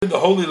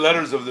Holy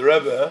Letters of the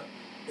Rebbe,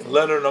 in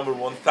letter number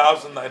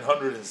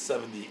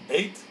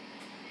 1978,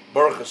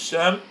 Baruch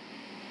Hashem,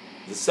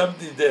 the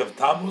 17th day of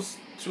Tammuz,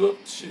 Tuv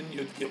Shin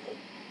Yud Gimel,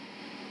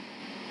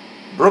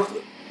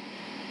 Brooklyn.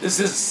 This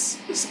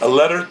is a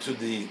letter to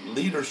the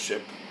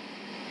leadership,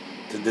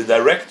 to the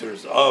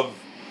directors of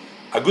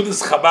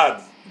Agudas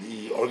Chabad,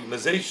 the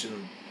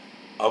organization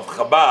of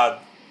Chabad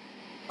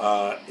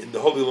in the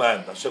Holy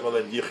Land, Hashem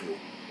Alem Yichyu,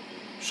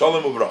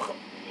 Shalom Ubracha.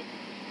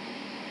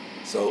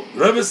 So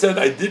Rebbe said,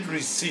 I did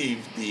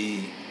receive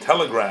the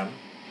telegram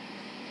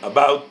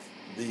about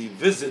the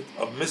visit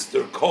of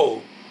Mr.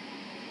 Cole,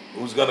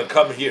 who's going to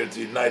come here to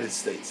the United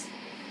States.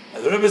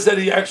 And the Rebbe said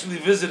he actually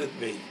visited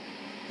me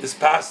this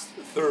past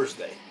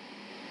Thursday.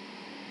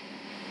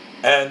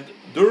 And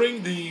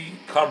during the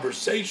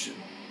conversation,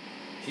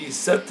 he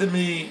said to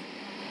me,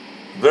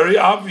 very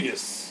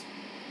obvious,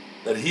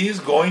 that he is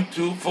going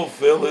to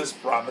fulfill his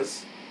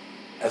promise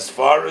as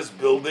far as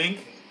building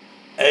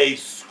a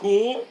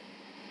school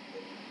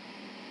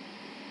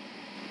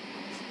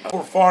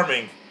for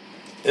farming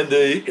in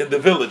the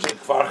village in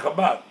Kefar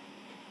Chabad.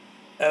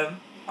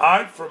 And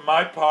I, for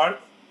my part,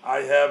 I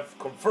have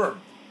confirmed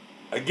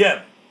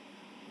again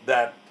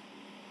that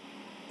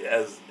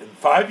as in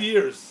 5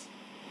 years,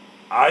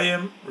 I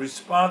am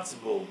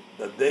responsible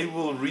that they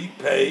will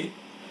repay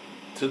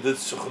to the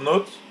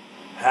Suchnut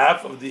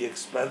half of the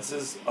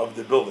expenses of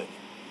the building.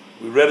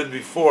 We read it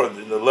before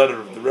in the letter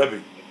of the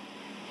Rebbe.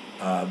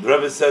 The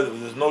Rebbe said if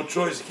there's no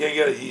choice, he can't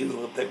get it, he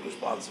will take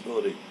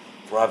responsibility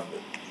for half of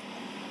it.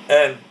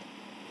 And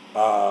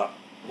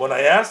when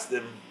I asked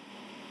him,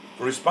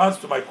 in response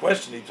to my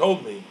question, he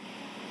told me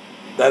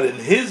that in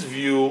his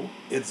view,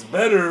 it's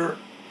better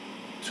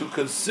to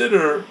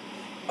consider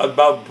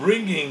about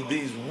bringing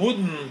these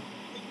wooden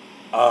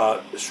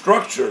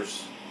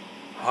structures,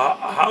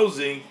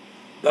 housing,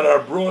 that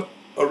are brought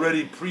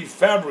already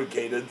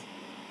prefabricated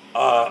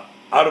out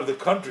of the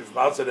country from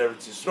outside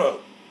Eretz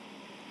Yisrael.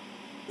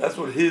 That's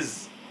what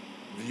his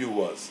view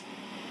was.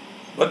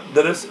 But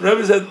the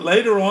Rebbe said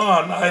later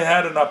on, I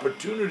had an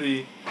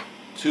opportunity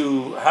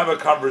to have a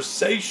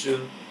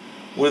conversation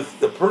with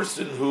the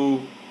person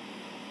who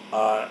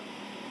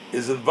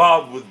is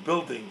involved with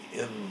building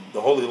in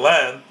the Holy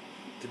Land,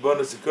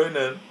 Tibonis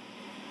Ekoinen,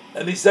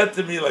 and he said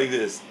to me like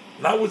this,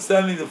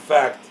 notwithstanding the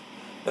fact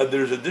that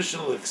there's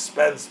additional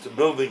expense to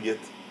building it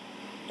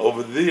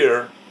over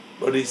there,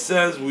 but he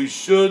says we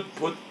should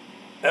put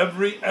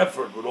every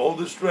effort with all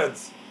the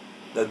strengths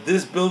that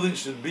this building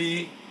should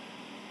be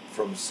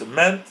from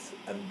cement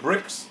and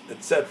bricks,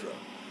 etc.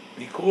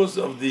 Because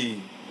of the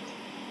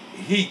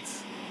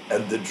heat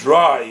and the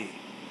dry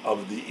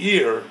of the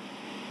year,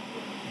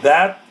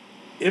 that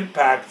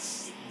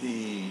impacts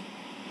the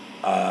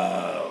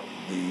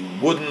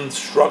wooden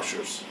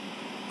structures.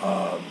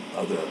 So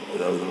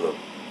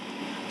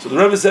the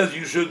Rebbe says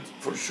you should,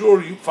 for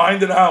sure, you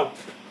find it out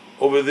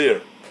over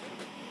there.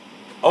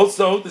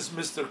 Also, this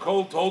Mr.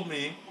 Cole told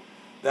me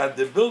that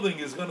the building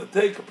is going to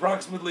take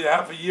approximately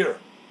half a year,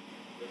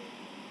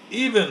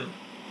 even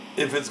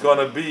if it's going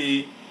to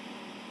be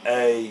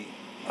a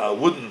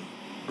wooden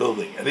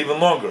building, and even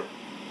longer.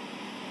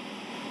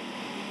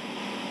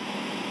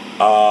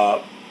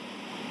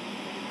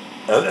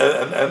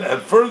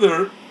 And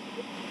further,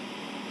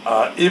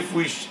 if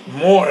we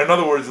more, in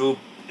other words,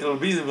 it'll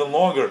be even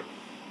longer.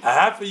 A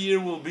half a year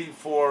will be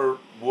for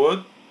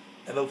wood,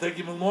 and it'll take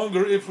even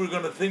longer if we're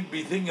going to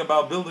be thinking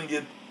about building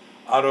it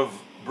out of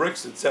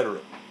bricks, etc.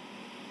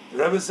 The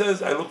Rebbe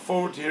says, I look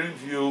forward to hearing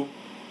from you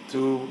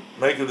to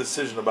make a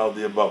decision about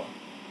the above.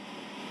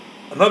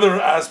 Another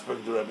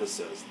aspect, the Rebbe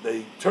says,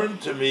 they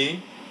turned to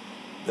me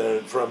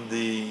from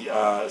the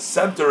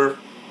Center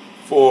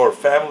for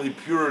Family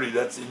Purity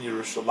that's in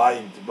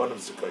Yerushalayim, Tibonim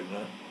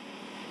Sekoyna,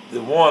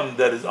 the one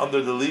that is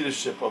under the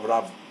leadership of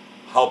Rav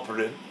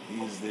Halperin,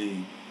 he's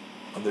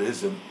under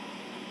his,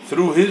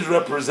 through his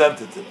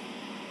representative,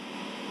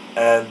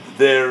 and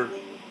their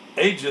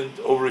agent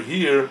over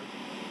here,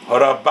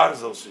 Harav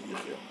Barzel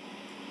Sheyichya.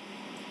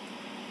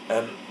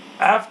 And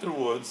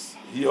afterwards,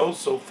 he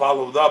also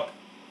followed up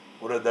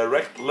with a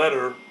direct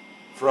letter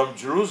from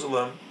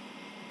Jerusalem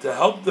to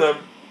help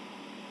them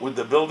with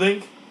the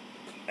building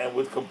and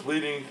with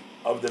completing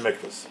of the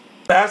mikvahs.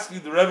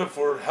 Asking the Rebbe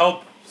for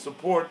help,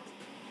 support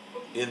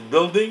in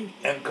building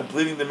and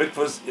completing the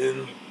mikvahs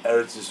in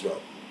Eretz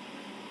Yisrael.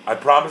 I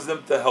promised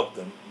them to help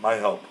them, my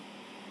help.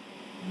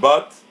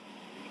 But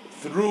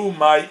through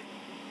my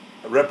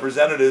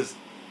representatives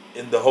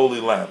in the Holy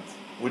Land,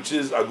 which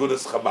is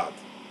Agudas Chabad,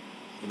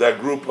 that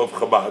group of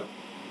Chabad.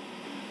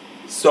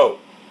 So,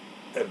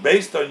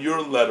 based on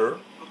your letter,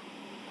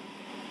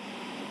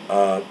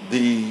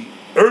 the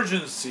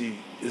urgency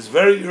is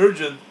very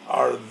urgent.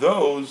 Are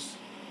those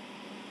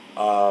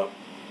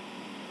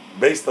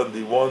based on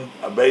the one,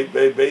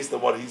 based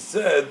on what he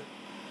said,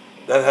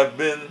 that have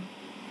been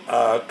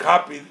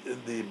copied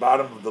in the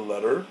bottom of the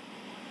letter,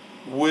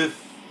 with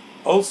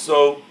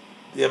also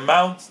the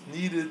amounts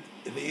needed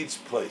in each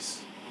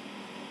place.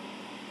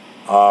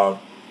 So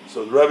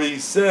the Rebbe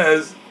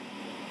says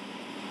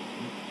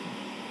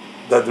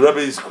that the Rebbe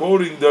is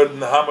quoting there and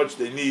how much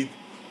they need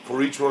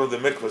for each one of the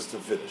mikvahs to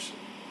finish.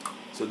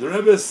 So the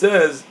Rebbe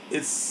says,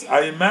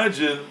 I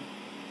imagine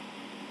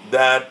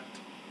that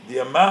the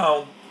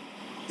amount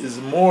is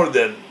more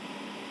than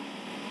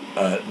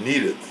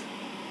needed.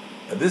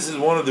 And this is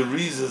one of the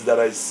reasons that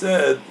I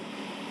said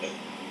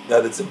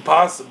that it's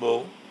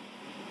impossible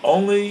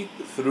only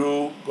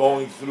through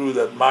going through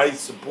that my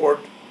support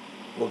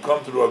will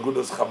come through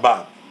Agudas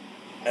Chabad.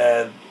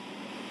 And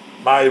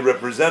my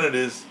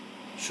representatives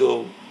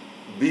shall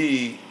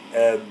be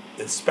and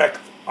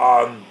inspect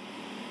on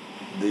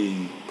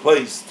the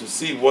place to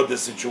see what the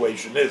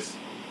situation is.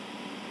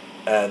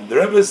 And the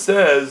Rebbe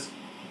says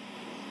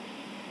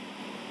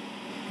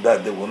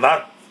that they will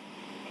not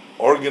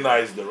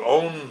organize their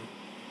own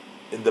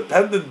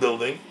independent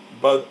building,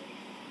 but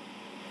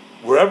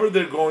wherever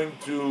they're going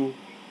to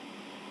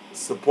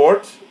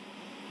support,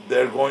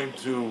 they're going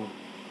to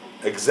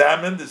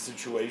examine the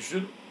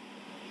situation,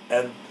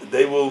 and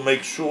they will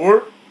make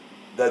sure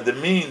that the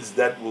means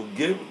that will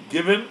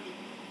given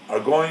are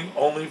going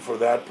only for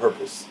that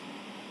purpose.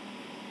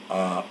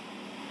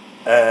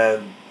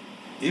 And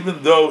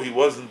even though he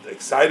wasn't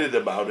excited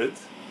about it,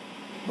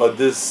 but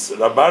this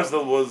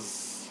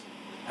Rabazdal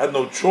had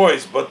no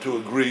choice but to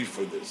agree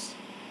for this.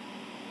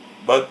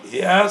 But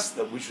he asked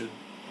that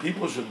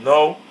people should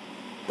know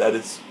that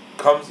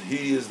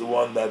he is the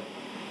one that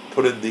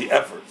put in the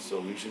effort,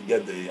 so we should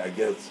get the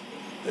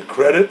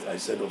credit. I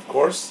said, of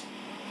course.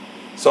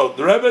 So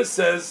the Rebbe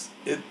says,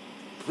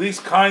 please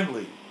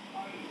kindly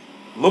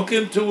look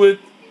into it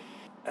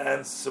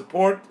and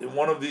support in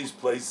one of these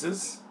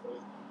places.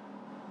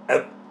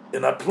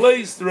 In a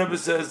place, the Rebbe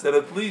says that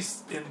at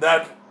least in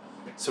that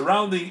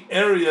surrounding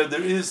area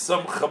there is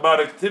some Chabad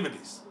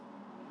activities.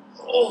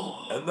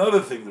 Another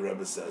thing the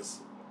Rebbe says,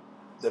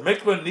 the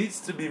mikvah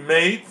needs to be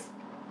made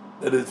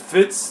that it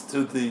fits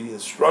to the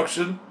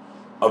instruction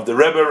of the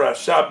Rebbe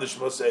Rashab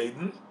Nishmos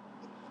Eden,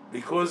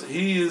 because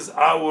he is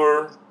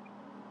our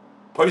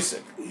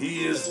Poisek.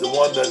 He is the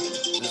one that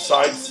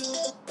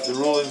decides the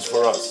rulings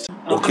for us.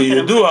 Okay,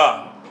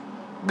 Yudua,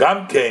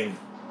 Gamkein,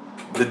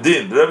 the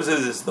din. The Rebbe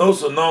says it's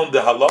also known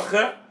the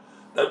halacha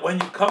that when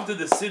you come to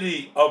the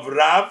city of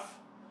Rav,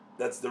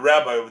 that's the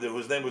rabbi over there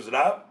whose name was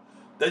Rav,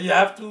 then you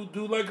have to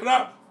do like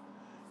Rav.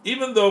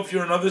 Even though if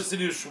you're in another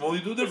city of Shmuel,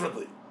 you do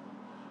differently.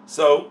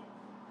 So,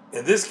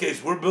 in this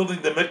case, we're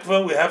building the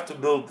mikveh, we have to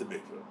build the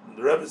mikveh. And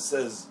the Rebbe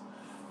says,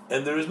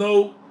 and there is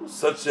no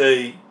such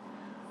a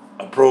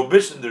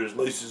prohibition, there is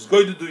no is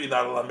going to do, you're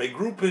not allowed to make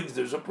groupings,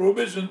 there's a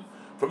prohibition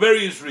for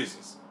various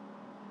reasons.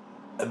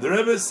 And the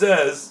Rebbe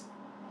says,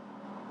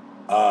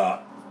 the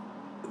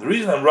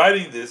reason I'm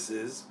writing this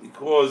is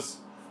because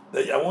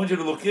I want you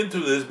to look into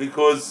this,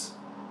 because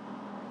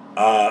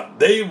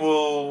they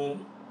will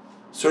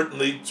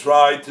certainly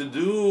try to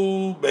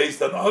do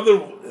based on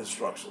other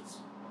instructions.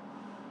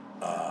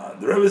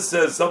 The Rebbe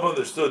says, some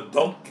understood,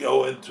 don't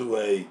go into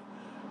a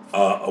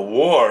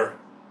war,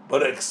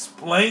 but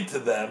explain to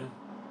them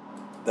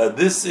that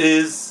this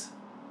is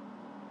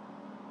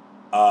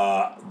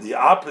the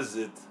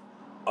opposite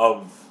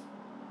of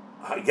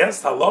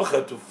against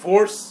halacha to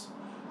force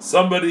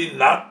somebody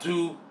not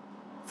to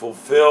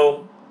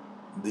fulfill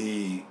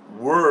the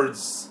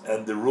words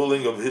and the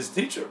ruling of his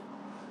teacher,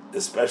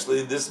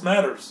 especially in these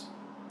matters,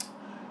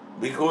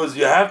 because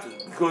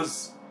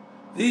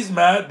these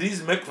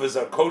mikvahs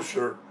are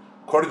kosher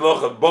according to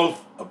halacha,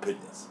 both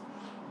opinions.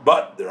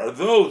 But there are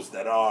those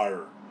that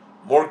are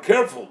more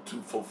careful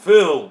to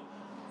fulfill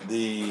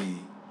the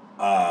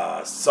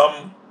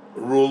some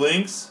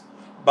rulings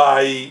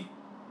by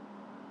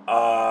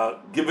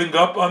giving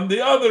up on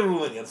the other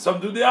ruling, and some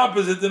do the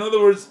opposite. In other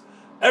words,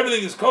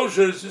 everything is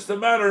kosher. It's just a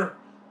matter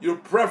your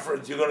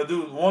preference. You're going to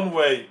do it one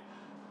way,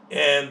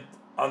 and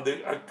on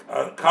the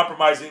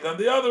compromising on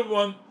the other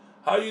one,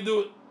 how you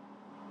do it.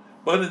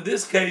 But in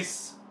this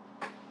case,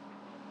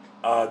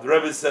 the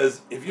Rebbe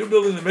says, if you're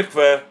building the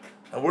mikveh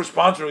and we're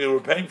sponsoring it, we're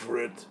paying for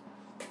it,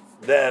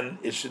 then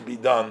it should be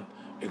done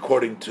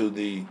according to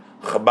the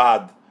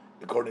Chabad,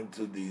 according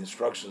to the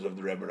instructions of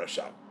the Rebbe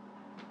Rashab.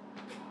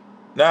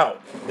 Now,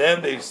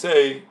 then they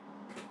say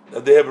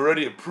that they have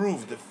already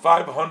approved the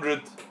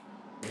 500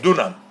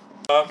 dunam.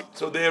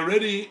 So they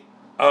already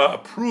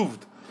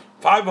approved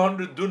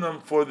 500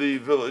 dunam for the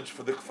village,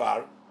 for the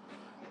Kefar.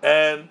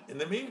 And in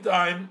the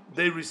meantime,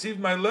 they received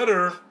my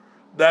letter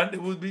that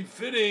it would be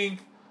fitting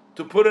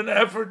to put an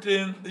effort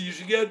in that you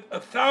should get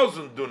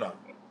 1,000 dunam.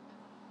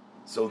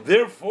 So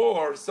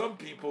therefore, some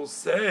people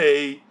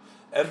say,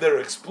 and they're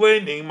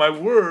explaining my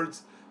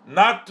words,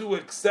 not to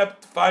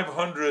accept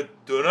 500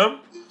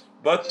 dunam,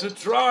 but to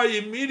try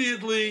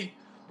immediately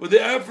with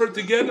the effort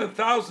to get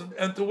 1,000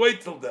 and to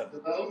wait till then.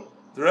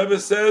 The Rebbe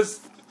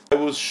says, I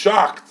was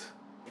shocked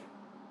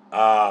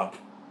that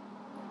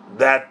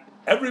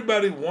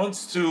everybody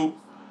wants to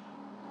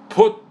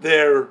put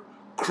their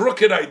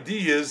crooked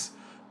ideas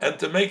and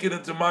to make it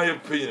into my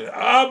opinion.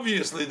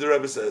 Obviously, the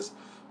Rebbe says,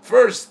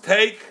 first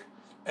take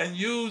and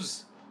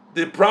use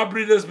the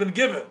property that's been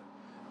given,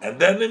 and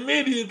then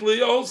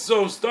immediately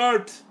also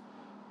start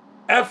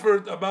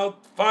effort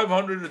about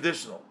 500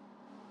 additional.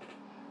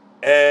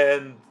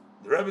 And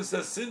the Rebbe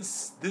says,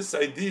 since this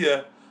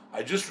idea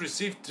I just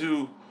received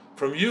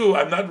from you,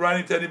 I'm not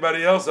writing to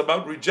anybody else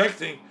about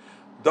rejecting.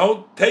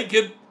 Don't take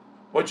it,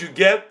 what you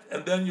get,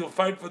 and then you'll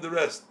fight for the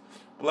rest.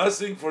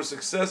 Blessing for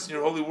success in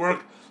your holy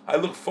work. I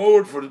look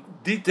forward for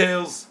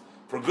details,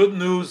 for good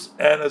news,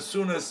 and as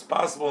soon as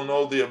possible, and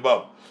all the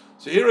above.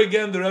 So here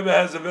again, the Rebbe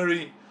has a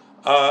very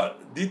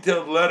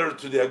detailed letter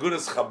to the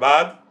Agudas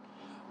Chabad,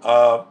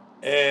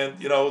 and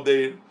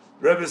the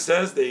Rebbe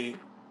says they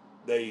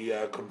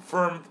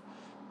confirmed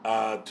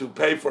to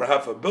pay for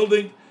half a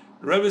building.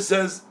 The Rebbe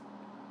says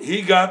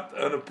he got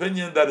an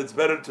opinion that it's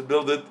better to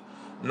build it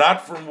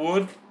not from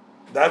wood.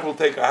 That will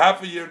take a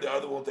half a year. The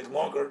other will take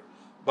longer.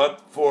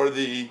 But for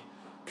the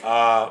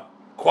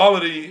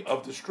quality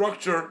of the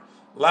structure,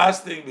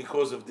 lasting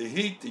because of the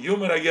heat, the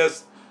humid, I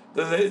guess,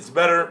 then it's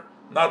better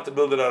not to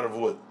build it out of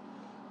wood.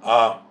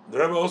 The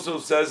Rebbe also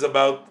says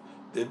about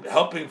the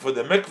helping for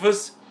the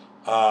mikvahs,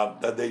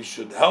 that they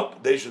should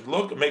help, they should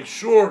look and make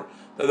sure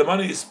that the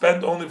money is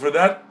spent only for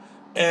that,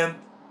 and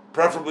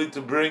preferably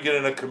to bring it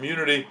in a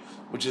community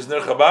which is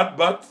near Chabad,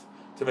 but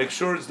to make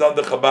sure it's done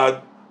the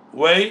Chabad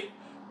way,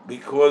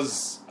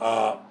 because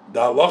the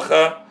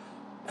halacha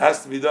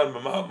has to be done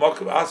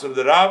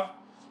the Rav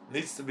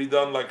needs to be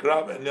done like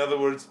Rav. In other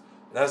words,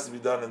 it has to be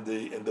done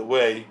in the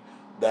way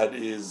that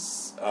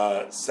is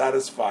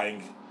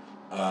satisfying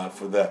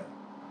for them,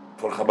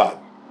 for Chabad.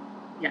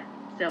 Yeah.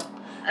 So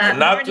and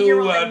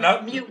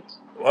not mute.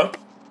 What?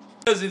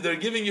 Because if they're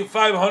giving you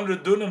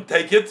 500 dunam,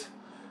 take it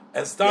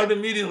and start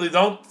immediately.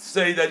 Don't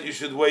say that you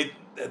should wait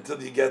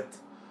until you get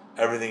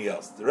everything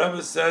else. The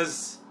Rebbe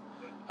says,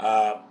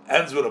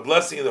 ends with a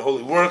blessing in the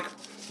holy work,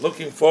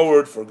 looking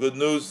forward for good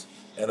news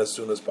and as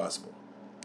soon as possible.